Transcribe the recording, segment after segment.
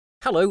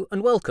Hello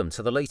and welcome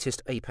to the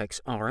latest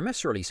Apex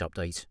RMS release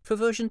update for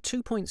version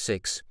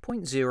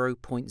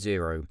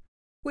 2.6.0.0.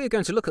 We are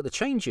going to look at the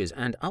changes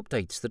and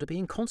updates that are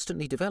being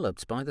constantly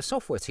developed by the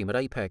software team at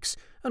Apex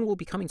and will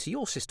be coming to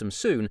your system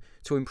soon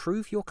to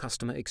improve your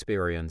customer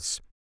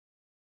experience.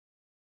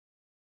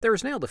 There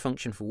is now the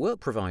function for work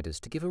providers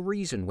to give a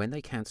reason when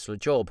they cancel a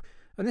job,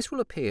 and this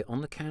will appear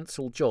on the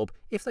cancelled job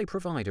if they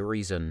provide a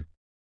reason.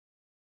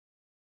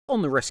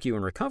 On the rescue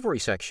and recovery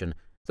section,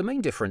 the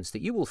main difference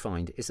that you will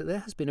find is that there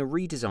has been a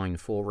redesign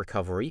for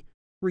recovery,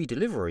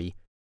 redelivery,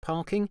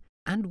 parking,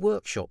 and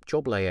workshop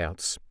job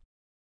layouts.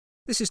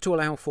 This is to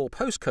allow for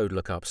postcode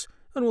lookups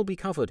and will be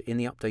covered in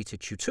the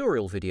updated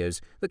tutorial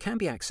videos that can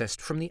be accessed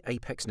from the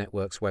Apex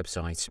Network's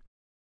website.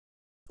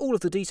 All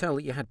of the detail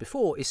that you had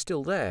before is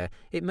still there,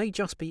 it may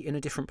just be in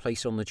a different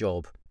place on the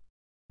job.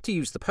 To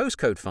use the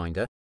postcode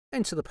finder,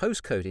 enter the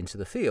postcode into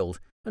the field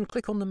and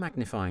click on the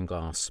magnifying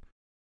glass.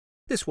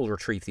 This will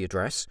retrieve the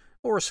address,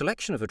 or a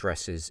selection of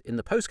addresses in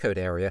the postcode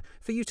area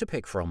for you to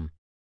pick from.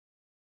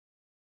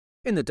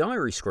 In the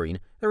diary screen,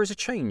 there is a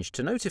change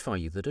to notify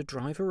you that a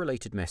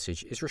driver-related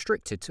message is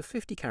restricted to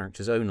 50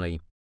 characters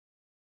only.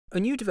 A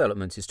new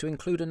development is to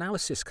include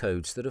analysis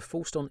codes that are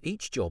forced on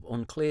each job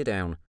on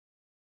cleardown.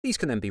 These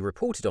can then be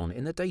reported on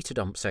in the data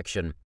dump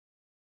section.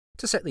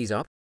 To set these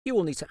up, you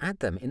will need to add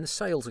them in the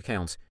sales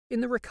account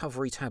in the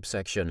recovery tab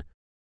section.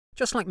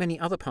 Just like many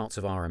other parts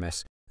of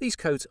RMS, these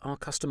codes are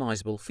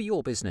customizable for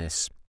your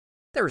business.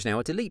 There is now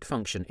a delete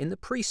function in the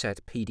preset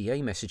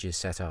PDA messages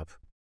setup.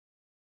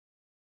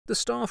 The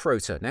staff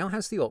rota now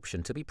has the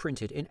option to be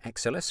printed in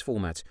XLS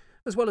format,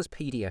 as well as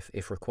PDF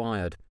if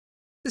required.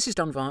 This is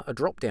done via a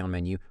drop-down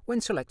menu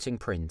when selecting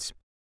print.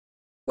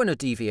 When a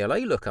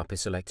DVLA lookup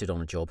is selected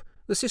on a job,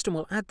 the system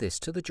will add this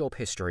to the job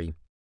history.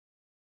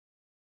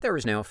 There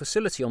is now a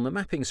facility on the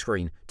mapping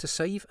screen to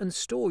save and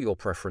store your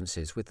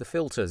preferences with the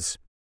filters.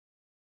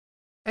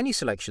 Any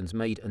selections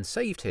made and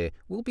saved here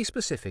will be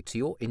specific to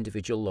your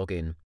individual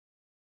login.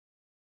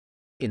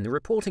 In the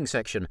reporting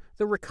section,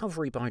 the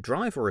Recovery by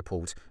Driver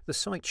report, the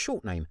site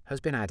short name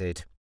has been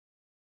added.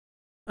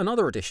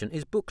 Another addition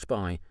is Booked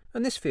By,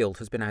 and this field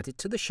has been added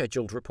to the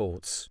scheduled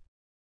reports.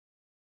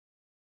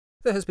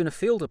 There has been a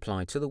field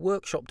applied to the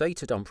workshop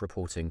data dump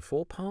reporting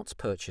for parts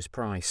purchase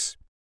price.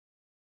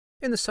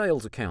 In the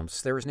sales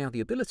accounts, there is now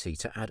the ability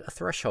to add a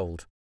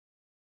threshold.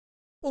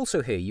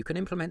 Also here you can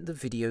implement the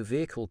Video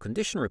Vehicle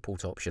Condition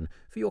Report option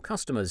for your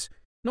customers,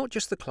 not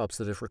just the clubs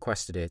that have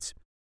requested it.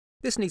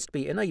 This needs to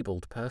be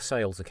enabled per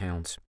sales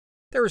account.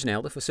 There is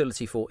now the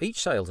facility for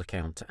each sales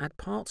account to add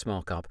parts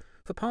markup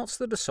for parts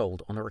that are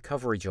sold on a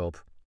recovery job.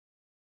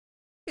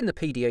 In the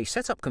PDA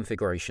setup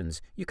configurations,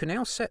 you can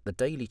now set the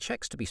daily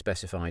checks to be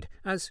specified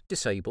as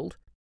disabled,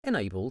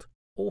 enabled,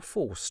 or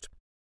forced.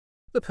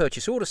 The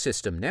purchase order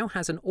system now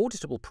has an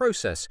auditable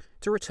process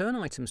to return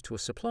items to a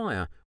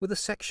supplier with a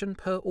section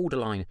per order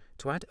line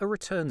to add a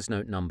returns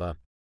note number.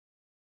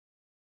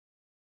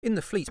 In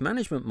the Fleet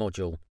Management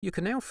module, you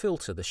can now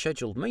filter the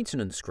scheduled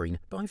maintenance screen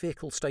by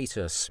vehicle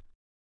status.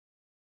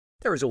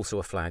 There is also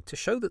a flag to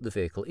show that the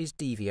vehicle is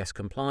DVS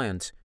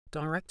compliant,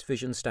 Direct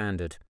Vision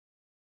Standard.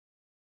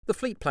 The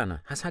Fleet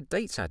Planner has had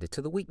dates added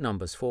to the week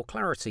numbers for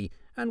clarity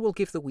and will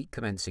give the week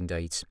commencing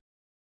date.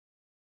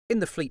 In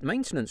the Fleet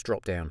Maintenance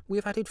drop-down, we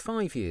have added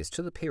 5 years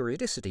to the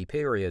periodicity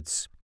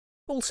periods.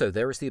 Also,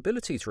 there is the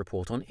ability to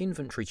report on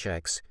inventory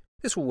checks.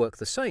 This will work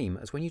the same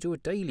as when you do a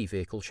daily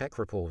vehicle check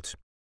report.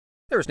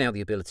 There is now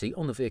the ability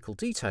on the vehicle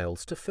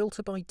details to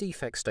filter by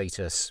defect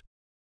status.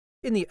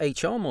 In the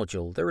HR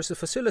module, there is a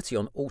facility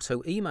on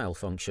auto email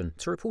function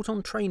to report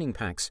on training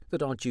packs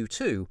that are due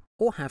to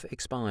or have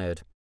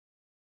expired.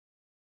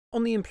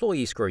 On the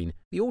employee screen,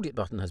 the audit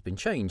button has been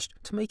changed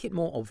to make it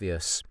more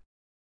obvious.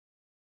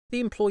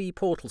 The employee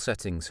portal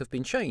settings have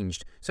been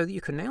changed so that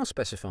you can now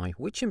specify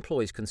which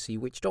employees can see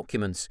which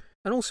documents,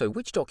 and also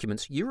which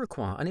documents you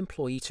require an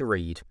employee to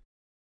read.